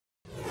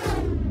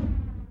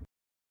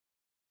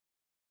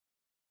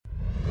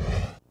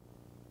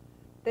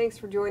Thanks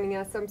for joining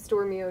us. I'm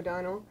Stormy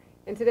O'Donnell,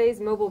 and today's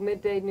Mobile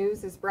Midday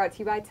News is brought to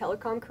you by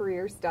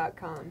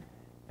telecomcareers.com.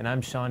 And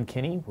I'm Sean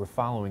Kinney. We're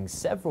following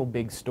several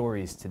big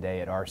stories today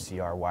at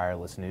RCR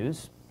Wireless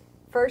News.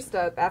 First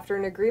up, after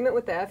an agreement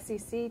with the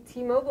FCC,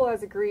 T-Mobile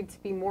has agreed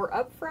to be more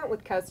upfront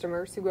with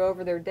customers who go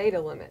over their data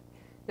limit.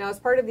 Now, as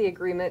part of the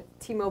agreement,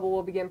 T-Mobile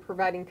will begin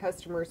providing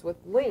customers with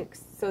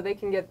links so they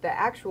can get the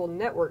actual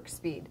network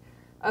speed.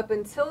 Up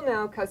until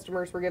now,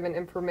 customers were given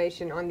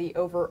information on the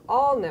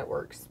overall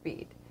network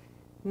speed,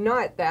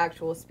 not the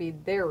actual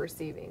speed they're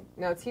receiving.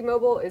 Now,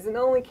 T-Mobile isn't the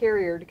only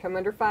carrier to come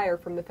under fire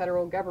from the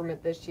federal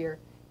government this year.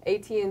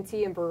 AT&T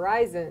and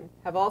Verizon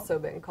have also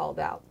been called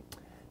out.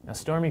 Now,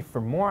 Stormy,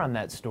 for more on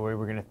that story,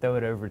 we're going to throw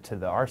it over to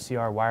the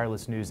RCR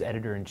Wireless News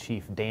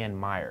Editor-in-Chief, Dan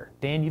Meyer.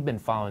 Dan, you've been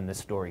following this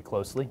story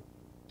closely.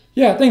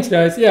 Yeah, thanks,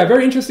 guys. Yeah,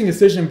 very interesting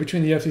decision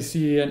between the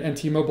FCC and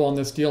T-Mobile on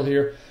this deal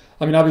here.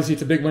 I mean, obviously,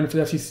 it's a big win for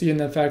the FCC in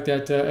the fact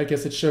that I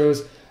guess it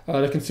shows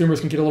that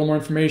consumers can get a little more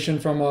information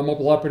from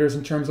mobile operators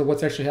in terms of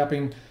what's actually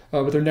happening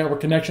with their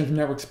network connections and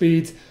network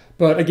speeds.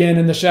 But again,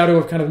 in the shadow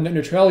of kind of net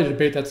neutrality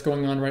debate that's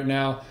going on right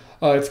now,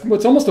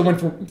 it's almost a win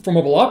for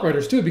mobile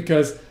operators too,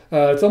 because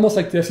it's almost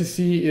like the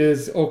FCC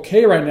is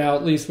okay right now,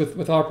 at least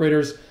with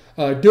operators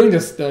doing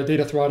this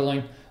data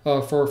throttling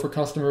for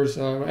customers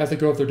as they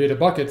go over their data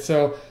buckets.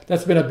 So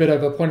that's been a bit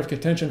of a point of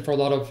contention for a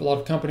lot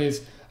of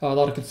companies, a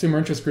lot of consumer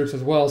interest groups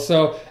as well.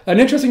 So an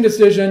interesting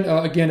decision.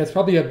 Again, it's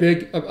probably a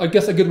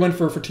good win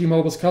for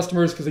T-Mobile's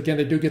customers, because again,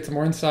 they do get some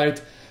more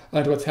insight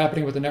into what's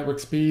happening with the network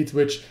speeds,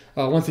 which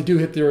once they do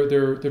hit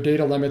their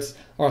data limits,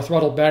 are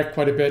throttled back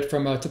quite a bit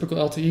from typical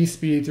LTE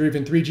speeds or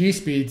even 3G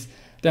speeds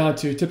down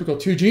to typical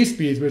 2G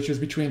speeds, which is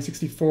between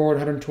 64 and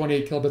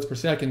 128 kilobits per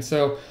second.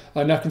 So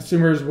now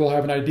consumers will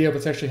have an idea of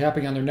what's actually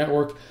happening on their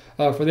network.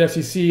 For the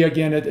FCC,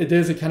 again, it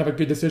is a kind of a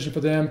good decision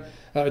for them.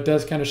 It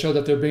does kind of show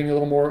that they're being a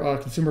little more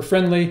consumer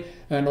friendly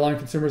and allowing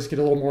consumers to get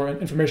a little more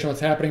information on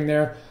what's happening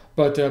there.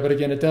 But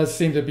again, it does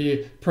seem to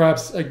be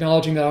perhaps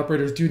acknowledging that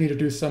operators do need to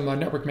do some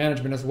network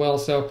management as well.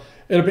 So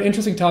it'll be an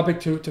interesting topic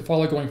to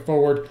follow going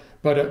forward.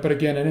 But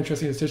again, an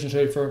interesting decision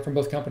today from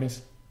both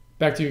companies.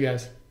 Back to you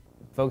guys.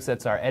 Folks,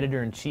 that's our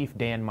Editor-in-Chief,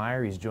 Dan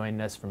Meyer. He's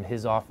joining us from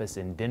his office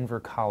in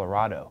Denver,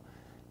 Colorado.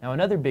 Now,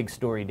 another big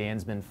story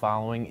Dan's been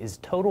following is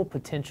total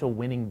potential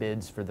winning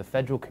bids for the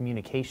Federal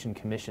Communication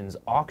Commission's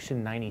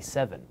Auction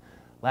 97.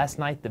 Last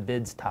night, the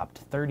bids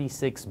topped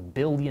 $36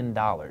 billion.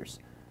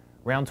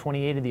 Round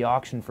 28 of the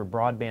auction for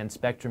broadband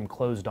spectrum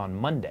closed on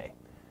Monday.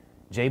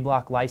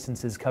 J-Block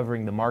licenses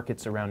covering the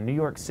markets around New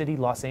York City,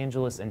 Los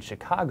Angeles, and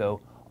Chicago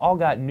all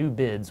got new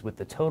bids, with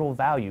the total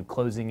value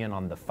closing in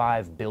on the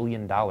 $5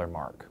 billion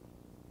mark.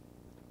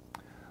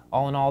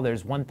 All in all,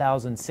 there's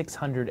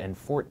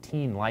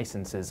 1,614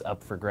 licenses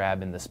up for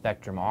grab in the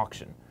Spectrum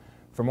auction.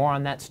 For more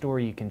on that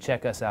story, you can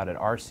check us out at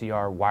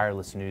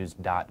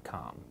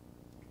rcrwirelessnews.com.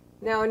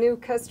 Now, a new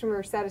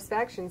customer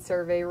satisfaction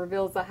survey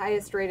reveals the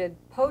highest-rated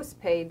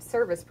postpaid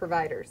service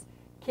providers.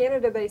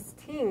 Canada-based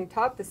Ting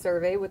topped the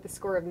survey with a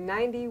score of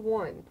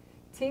 91.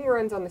 Ting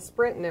runs on the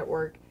Sprint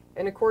network,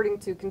 and according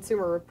to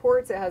Consumer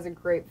Reports, it has a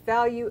great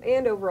value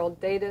and overall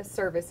data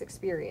service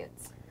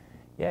experience.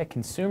 Yeah,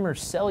 Consumer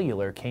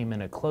Cellular came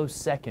in a close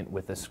second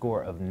with a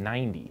score of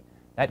 90.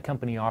 That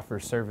company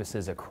offers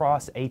services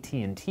across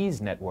AT&T's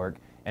network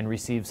and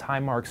receives high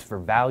marks for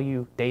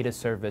value, data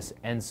service,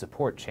 and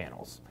support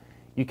channels.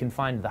 You can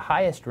find the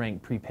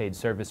highest-ranked prepaid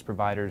service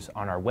providers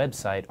on our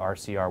website,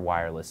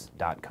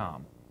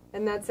 rcrwireless.com.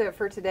 And that's it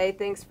for today.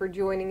 Thanks for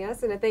joining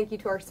us, and a thank you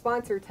to our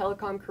sponsor,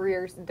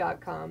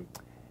 telecomcareers.com.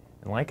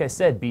 And like I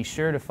said, be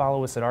sure to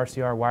follow us at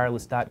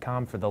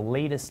rcrwireless.com for the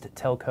latest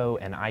telco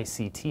and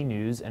ICT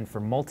news, and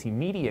for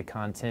multimedia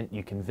content,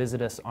 you can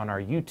visit us on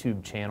our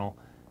YouTube channel.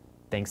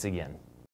 Thanks again.